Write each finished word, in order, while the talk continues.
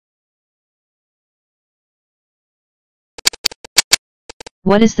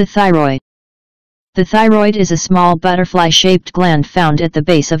What is the thyroid? The thyroid is a small butterfly-shaped gland found at the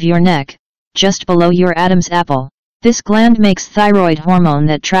base of your neck, just below your Adam's apple. This gland makes thyroid hormone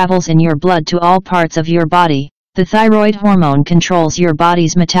that travels in your blood to all parts of your body. The thyroid hormone controls your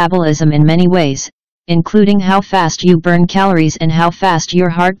body's metabolism in many ways, including how fast you burn calories and how fast your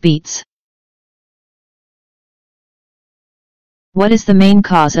heart beats. What is the main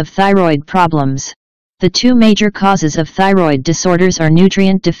cause of thyroid problems? The two major causes of thyroid disorders are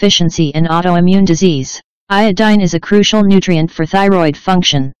nutrient deficiency and autoimmune disease. Iodine is a crucial nutrient for thyroid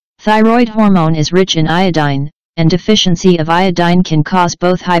function. Thyroid hormone is rich in iodine, and deficiency of iodine can cause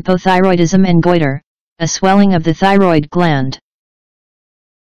both hypothyroidism and goiter, a swelling of the thyroid gland.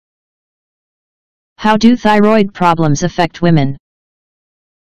 How do thyroid problems affect women?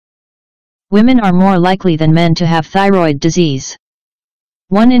 Women are more likely than men to have thyroid disease.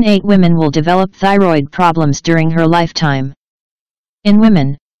 1 in 8 women will develop thyroid problems during her lifetime. In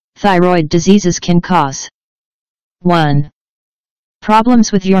women, thyroid diseases can cause 1.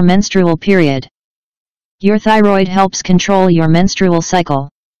 Problems with your menstrual period. Your thyroid helps control your menstrual cycle.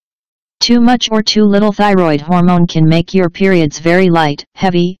 Too much or too little thyroid hormone can make your periods very light,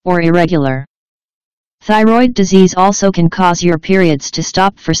 heavy, or irregular. Thyroid disease also can cause your periods to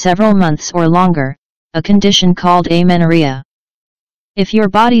stop for several months or longer, a condition called amenorrhea. If your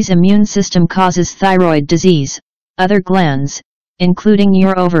body's immune system causes thyroid disease, other glands, including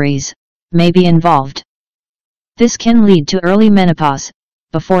your ovaries, may be involved. This can lead to early menopause,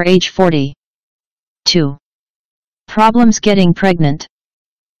 before age 40. 2. Problems getting pregnant.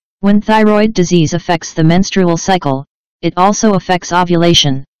 When thyroid disease affects the menstrual cycle, it also affects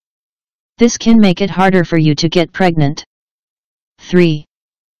ovulation. This can make it harder for you to get pregnant. 3.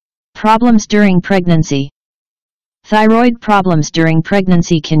 Problems during pregnancy. Thyroid problems during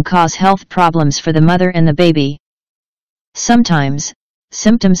pregnancy can cause health problems for the mother and the baby. Sometimes,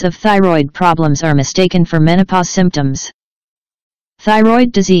 symptoms of thyroid problems are mistaken for menopause symptoms.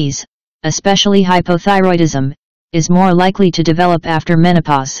 Thyroid disease, especially hypothyroidism, is more likely to develop after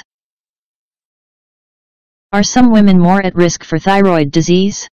menopause. Are some women more at risk for thyroid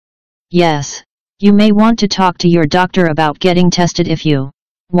disease? Yes. You may want to talk to your doctor about getting tested if you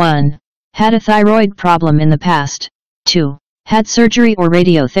 1. Had a thyroid problem in the past. 2. Had surgery or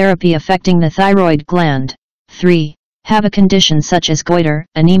radiotherapy affecting the thyroid gland. 3. Have a condition such as goiter,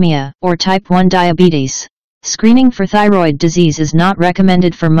 anemia, or type 1 diabetes. Screening for thyroid disease is not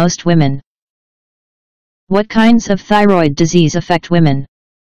recommended for most women. What kinds of thyroid disease affect women?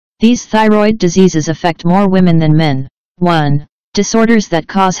 These thyroid diseases affect more women than men. 1. Disorders that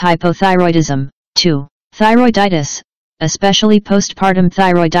cause hypothyroidism. 2. Thyroiditis, especially postpartum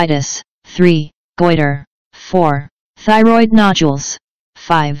thyroiditis. 3. Goiter. 4. Thyroid nodules.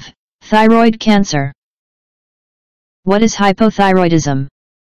 5. Thyroid cancer. What is hypothyroidism?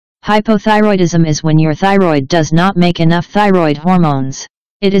 Hypothyroidism is when your thyroid does not make enough thyroid hormones.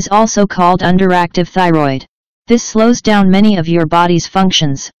 It is also called underactive thyroid. This slows down many of your body's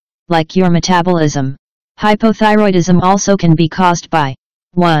functions, like your metabolism. Hypothyroidism also can be caused by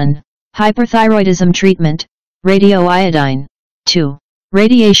 1. Hyperthyroidism treatment, radioiodine. 2.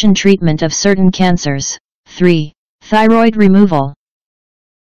 Radiation treatment of certain cancers. 3. Thyroid removal.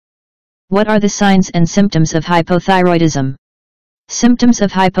 What are the signs and symptoms of hypothyroidism? Symptoms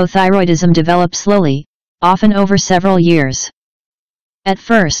of hypothyroidism develop slowly, often over several years. At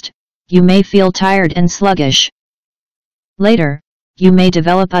first, you may feel tired and sluggish. Later, you may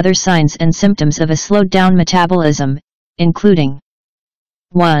develop other signs and symptoms of a slowed down metabolism, including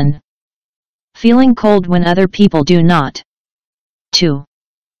 1. Feeling cold when other people do not. 2.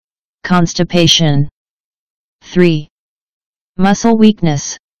 Constipation. 3. Muscle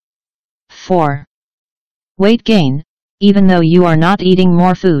weakness. 4. Weight gain, even though you are not eating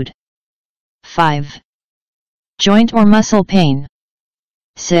more food. 5. Joint or muscle pain.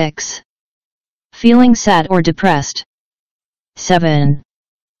 6. Feeling sad or depressed. 7.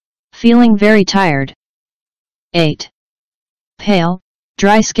 Feeling very tired. 8. Pale,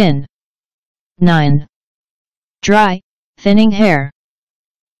 dry skin. 9. Dry, thinning hair.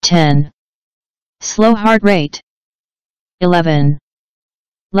 10. Slow heart rate. 11.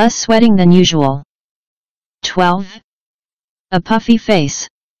 Less sweating than usual. 12. A puffy face.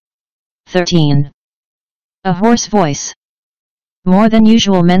 13. A hoarse voice. More than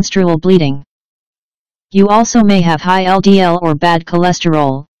usual menstrual bleeding. You also may have high LDL or bad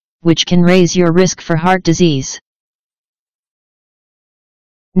cholesterol, which can raise your risk for heart disease.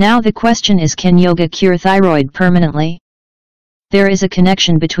 Now the question is, can yoga cure thyroid permanently? There is a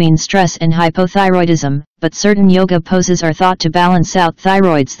connection between stress and hypothyroidism, but certain yoga poses are thought to balance out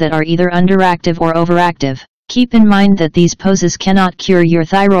thyroids that are either underactive or overactive. Keep in mind that these poses cannot cure your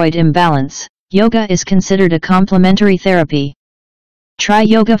thyroid imbalance. Yoga is considered a complementary therapy. Try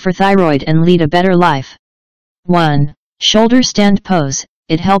yoga for thyroid and lead a better life. 1. Shoulder stand pose.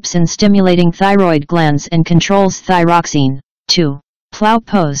 It helps in stimulating thyroid glands and controls thyroxine. 2. Plow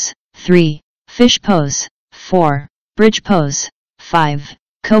pose. 3. Fish pose. 4. Bridge pose. 5.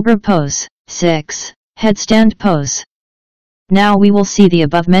 Cobra pose. 6. Headstand pose. Now we will see the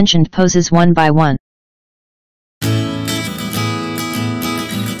above mentioned poses one by one.